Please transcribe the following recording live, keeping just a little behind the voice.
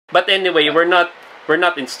But anyway, we're not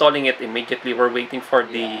installing it immediately. We're waiting for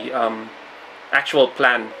the actual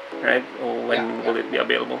plan, right? When will it be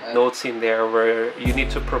available? Notes in there where you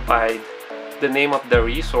need to provide the name of the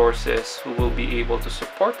resources who will be able to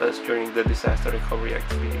support us during the disaster recovery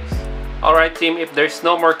activities. Alright team, if there's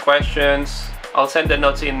no more questions, I'll send the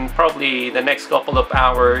notes in probably the next couple of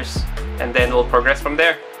hours and then we'll progress from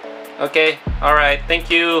there. Okay, alright,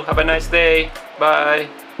 thank you. Have a nice day. Bye!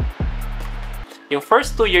 Yung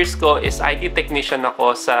first 2 years ko is IT technician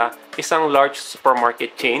ako sa isang large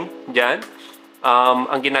supermarket chain dyan.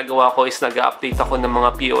 Ang ginagawa ko is nag-update ako ng mga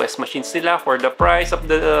POS machines nila for the price of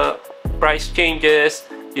the price changes,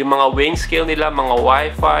 yung mga weighing scale nila, mga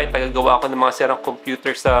wifi, tagagawa ko ng mga sirang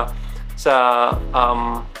computer sa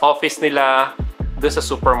office nila doon sa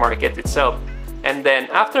supermarket itself. And then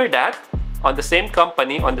after that, on the same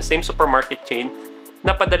company, on the same supermarket chain,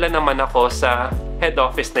 napadala naman ako sa head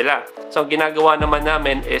office nila. So ang ginagawa naman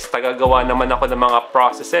namin is tagagawa naman ako ng mga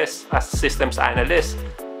processes as systems analyst.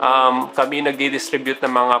 Kami nagdi-distribute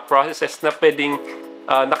ng mga processes na pwedeng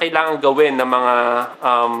na kailangan gawin ng mga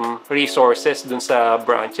resources dun sa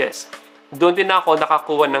branches. Doon din ako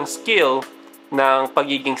nakakuha ng skill ng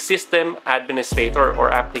pagiging system administrator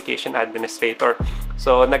or application administrator.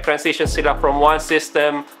 So, nag-transition sila from one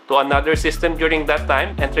system to another system during that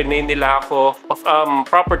time and train nila ako of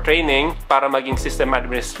proper training para maging system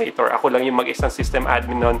administrator. Ako lang yung mag-isang system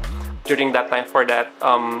admin nun during that time for that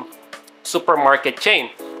supermarket chain.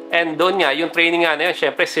 And doon nga, yung training nga na yun,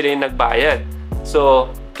 syempre sila yung nagbayad. So,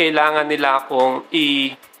 kailangan nila akong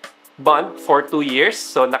i-bond for 2 years.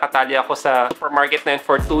 So, nakatali ako sa supermarket na yun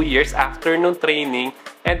for 2 years after nung training.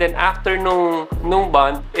 And then, after nung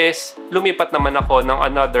bond is lumipat naman ako ng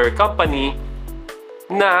another company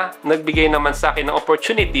na nagbigay naman sa akin ng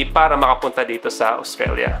opportunity para makapunta dito sa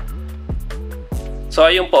Australia. So,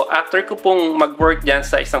 ayun po. After ko pong mag-work dyan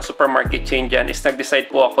sa isang supermarket chain dyan is nag-decide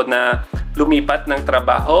po ako na lumipat ng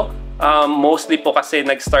trabaho. Mostly po kasi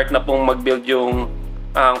nag-start na pong mag-build yung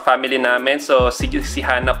family namin. So, si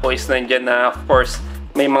Hana po is nandyan na, of course,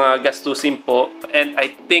 may mga gastusin po. And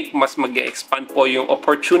I think mas mag-expand po yung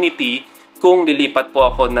opportunity kung lilipat po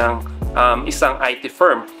ako ng isang IT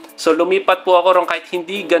firm. So, lumipat po ako ron kahit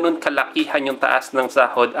hindi ganun kalakihan yung taas ng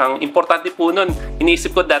sahod. Ang importante po nun,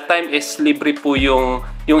 iniisip ko that time is libre po yung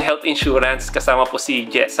health insurance kasama po si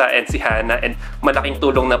Jessa and si Hana. And malaking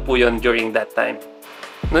tulong na po yun during that time.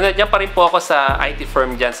 Noon nandiyan pa rin po ako sa IT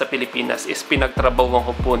firm dyan sa Pilipinas is pinagtrabahuan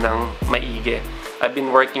ko po ng maigi. I've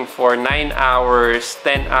been working for 9 hours,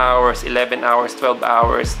 10 hours, 11 hours, 12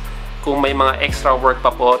 hours. Kung may mga extra work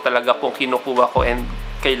pa po, talaga pong kinukuha ko and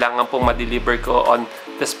kailangan pong ma-deliver ko on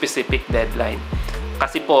the specific deadline.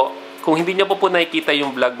 Kasi po, kung hindi niyo po nakikita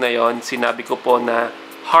yung vlog na yon, sinabi ko po na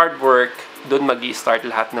hard work, doon mag-i-start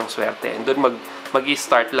lahat ng swerte. And doon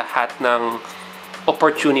mag-i-start lahat ng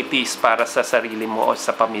opportunities para sa sarili mo o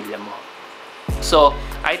sa pamilya mo. So,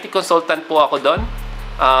 IT consultant po ako doon.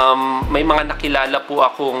 May mga nakilala po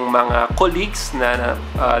akong mga colleagues na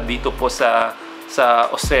dito po sa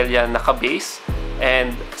Australia naka-base.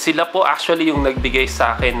 And sila po actually yung nagbigay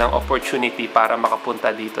sa akin ng opportunity para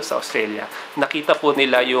makapunta dito sa Australia. Nakita po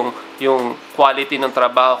nila yung quality ng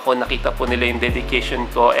trabaho ko, nakita po nila yung dedication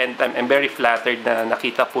ko, and I'm very flattered na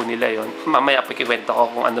nakita po nila yon. Mamaya po ikikwento ko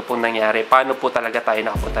kung ano pong nangyari, paano po talaga tayo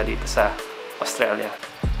nakapunta dito sa Australia.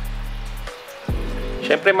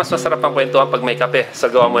 Siyempre, mas masarap ang kwentuhan pag may kape. So,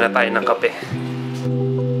 gawa muna tayo ng kape.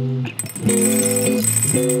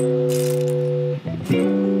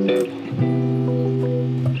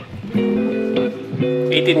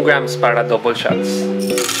 $18 grams para double shots.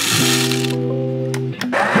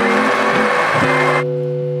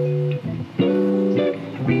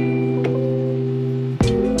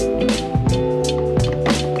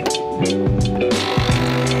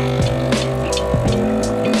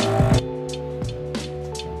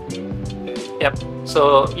 Yep.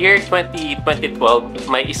 So, year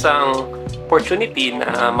 2012, may isang opportunity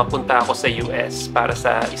na mapunta ako sa US para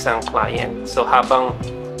sa isang client. So, habang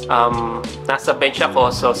nasa bench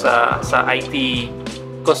ako, so sa IT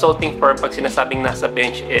consulting firm, pag sinasabing nasa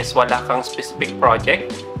bench is wala kang specific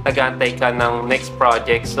project, nag-aantay ka ng next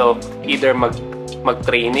project. So either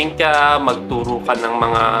mag-training ka, magturo ka ng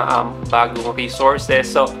mga bagong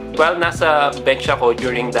resources. So while nasa bench ako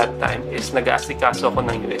during that time is nag-aasikaso ako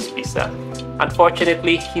ng US visa.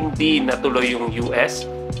 Unfortunately, hindi natuloy yung US.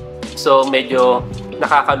 So medyo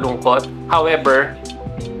nakakalungkot. However,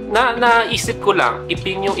 naisip ko lang,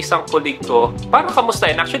 iping yung isang colleague ko para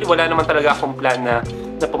kamustahin. Actually, wala naman talaga akong plan na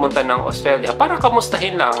pumunta ng Australia. Para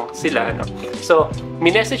kamustahin lang sila. No? So,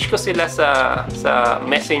 minessage ko sila sa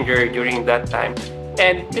Messenger during that time.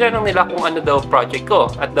 And tinanong nila kung ano daw project ko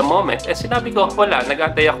at the moment. And sinabi ko, wala,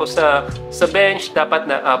 nag-antay ako sa bench, dapat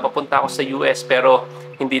na papunta ako sa US pero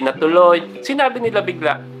hindi natuloy. Sinabi nila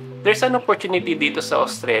bigla, there's an opportunity dito sa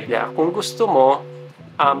Australia. Kung gusto mo,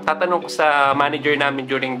 tatanong ko sa manager namin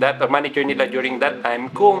during that, or manager nila during that time,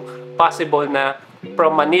 kung possible na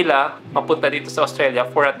from Manila, mapunta dito sa Australia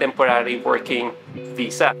for a temporary working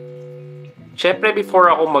visa. Siyempre,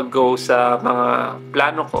 before ako mag-go sa mga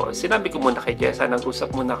plano ko, sinabi ko muna kay Jessa,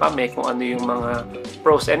 nag-usap muna kami kung ano yung mga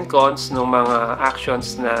pros and cons ng mga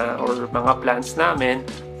actions na or mga plans namin.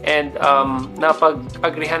 And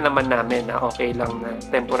napag-agrihan naman namin na okay lang na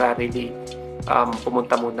temporarily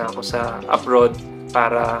pumunta muna ako sa abroad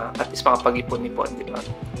para at least makapag-ipon-ipon, di ba?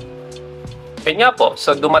 Kaya nga po,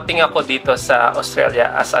 so dumating ako dito sa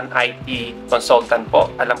Australia as an IT consultant po.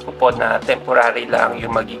 Alam ko po na temporary lang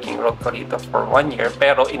yung magiging role ko dito for 1 year,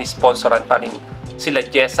 pero in-sponsoran pa rin sila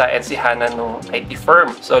Jessa and si Hannah nung IT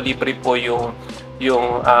firm. So libre po yung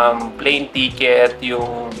plane ticket,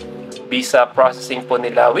 yung visa processing po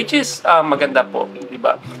nila, which is maganda po, di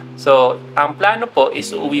ba? So, ang plano po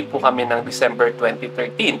is uuwi po kami ng December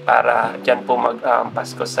 2013 para dyan po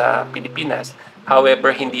mag-Pasko sa Pilipinas.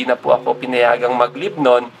 However, hindi na po ako pinayagang mag-leave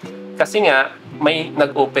noon kasi nga may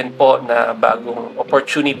nag-open po na bagong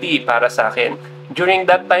opportunity para sa akin. During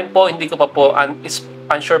that time po, hindi ko pa po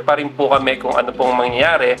unsure pa rin po kami kung ano pong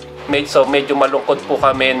mangyayari. So, medyo malungkot po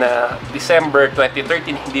kami na December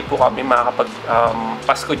 2013, hindi po kami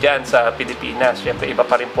makakapag-Pasko dyan sa Pilipinas. Siyempre, iba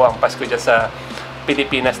pa rin po ang Pasko dyan sa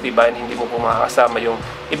Pilipinas, diba? Hindi mo po makakasama yung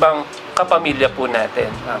ibang kapamilya po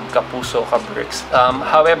natin, kapuso, kaberks.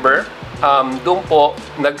 However, doon po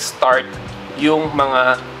nag-start yung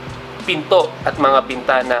mga pinto at mga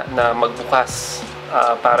bintana na magbukas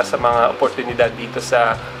para sa mga oportunidad dito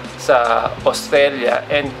sa Australia.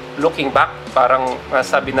 And looking back, parang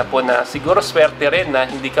sabi na po na siguro swerte rin na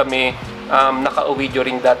hindi kami nakauwi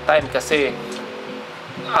during that time kasi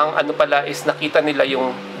ang ano pala is nakita nila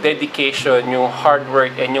yung dedication, yung hard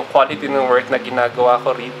work, and yung quality ng work na ginagawa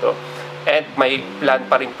ko rito. And may plan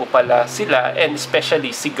pa rin po pala sila, and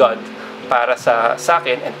especially si God para sa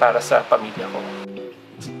akin and para sa pamilya ko.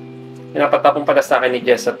 Pinapatapon pala sa akin ni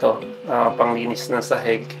Jessa to, panglinis ng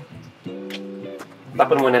sahig.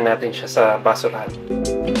 Tapon muna natin siya sa basurahan.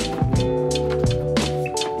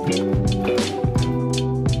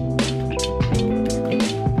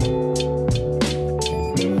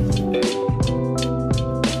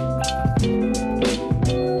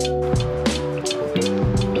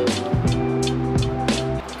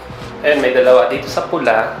 And may dalawa dito sa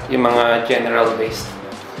pula, yung mga general waste.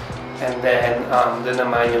 And then, doon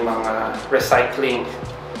naman yung mga recycling.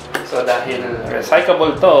 So, dahil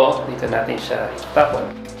recyclable to, dito natin siya itapon.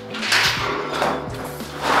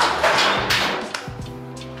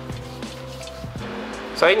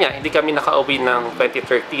 So, ayun nga, hindi kami nakauwi ng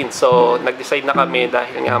 2013. So, nag-decide na kami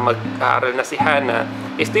dahil nga mag-aaral na si Hannah,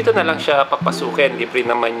 is dito na lang siya papasukin. Libre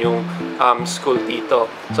naman yung school dito.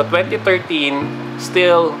 So, 2013,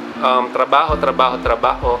 still trabaho.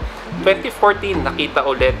 2014, nakita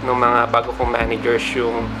ulit ng mga bago kong managers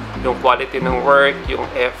yung quality ng work, yung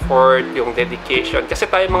effort, yung dedication. Kasi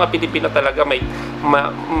tayo mga Pilipino talaga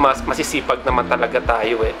masisipag naman talaga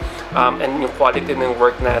tayo eh. And yung quality ng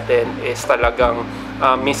work natin is talagang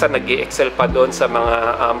minsan nag-i-excel pa doon sa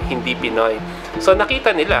mga hindi Pinoy. So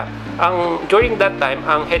nakita nila, during that time,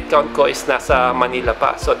 ang headcount ko is nasa Manila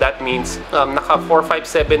pa. So that means naka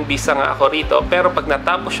 457 visa nga ako rito. Pero pag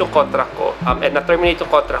natapos yung contract ko and na-terminate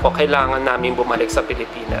yung contract ko, kailangan namin bumalik sa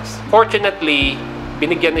Pilipinas. Fortunately,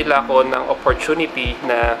 binigyan nila ako ng opportunity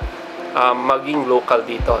na maging local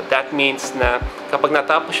dito. That means na kapag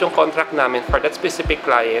natapos yung contract namin for that specific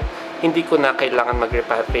client, hindi ko na kailangan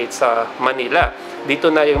mag-repatriate sa Manila. Dito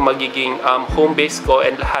na yung magiging home base ko,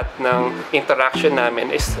 and lahat ng interaction namin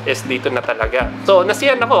is dito na talaga. So,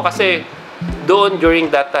 nasiyan ako kasi doon during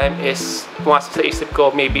that time is pumasok sa isip ko,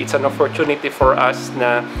 maybe it's an opportunity for us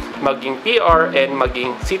na maging PR and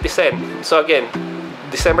maging citizen. So again,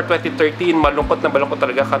 December 2013, malungkot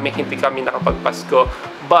talaga kami, hindi kami nakapagpasko.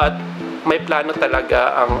 But may plano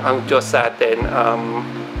talaga ang Diyos sa atin.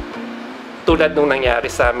 Tulad nung nangyari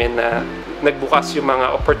sa amin na nagbukas yung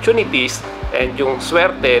mga opportunities and yung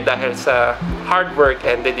swerte dahil sa hard work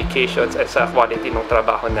and dedications at sa quality ng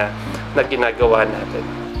trabaho na ginagawa natin.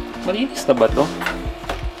 Malinis na ba to?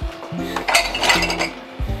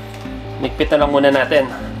 Nigpit na lang muna natin.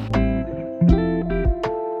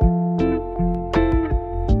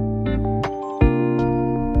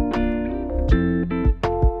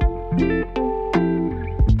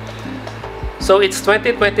 So it's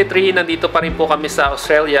 2023, nandito pa rin po kami sa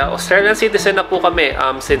Australia. Australian citizen na po kami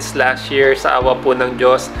since last year sa awa po ng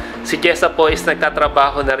Diyos. Si Jessa po is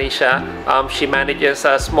nagtatrabaho na rin siya. She manages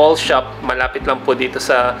a small shop, malapit lang po dito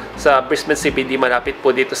sa Brisbane CBD, malapit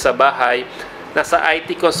po dito sa Buhay. Nasa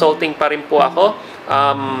IT consulting pa rin po ako.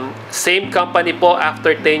 Same company po,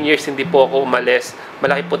 after 10 years hindi po ako umalis.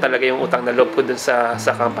 Malaki po talaga yung utang na loob po dun sa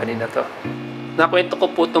company na to. Nakwento ko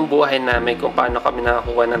po itong buhay namin kung paano kami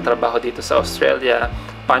nakakuha ng trabaho dito sa Australia,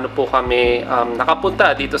 paano po kami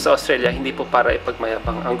nakapunta dito sa Australia, hindi po para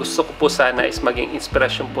ipagmayabang. Ang gusto ko po sana is maging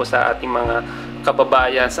inspirasyon po sa ating mga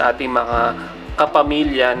kababayan, sa ating mga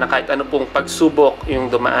kapamilya, na kahit ano pong pagsubok yung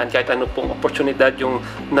dumaan, kahit ano pong oportunidad yung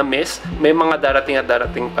na-miss, may mga darating at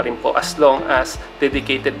darating pa rin po, as long as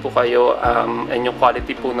dedicated po kayo and yung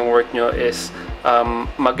quality po ng work nyo is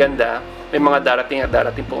maganda. May mga darating at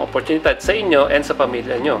darating pong oportunidad sa inyo and sa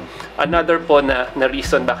pamilya nyo. Another po na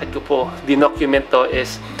reason bakit ko po dinocument to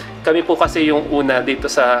is kami po kasi yung una dito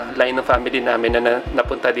sa line ng family namin na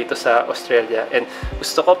napunta dito sa Australia. And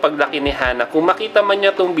gusto ko paglaki ni Hannah, kung makita man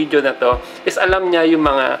niya tong video na to, is alam niya yung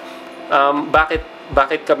mga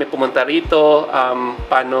bakit kami pumunta rito,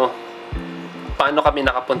 paano kami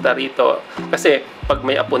nakapunta rito. Kasi pag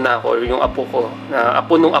may apo na ako, or yung apo ko,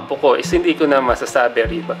 apo nung apo ko, is hindi ko na masasabi,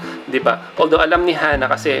 diba? Although alam ni Hannah,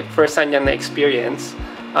 kasi first time niya na-experience,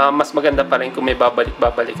 mas maganda pa rin kung may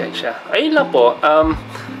babalik-babalikan siya. Ayun lang po.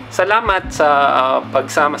 Salamat sa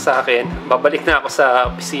pagsama sa akin. Babalik na ako sa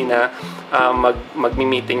opisina.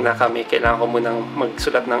 Magmi-meeting na kami. Kailangan ko munang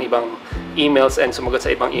magsulat ng ibang emails and sumagot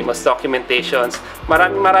sa ibang emails, documentations.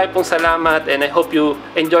 Maraming pong salamat, and I hope you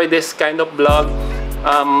enjoy this kind of vlog.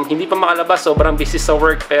 Hindi pa makalabas, sobrang busy sa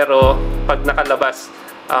work, pero pag nakalabas,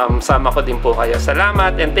 sama ko din po kayo.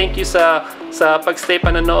 Salamat, and thank you sa pagstay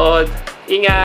panonood. Ingat!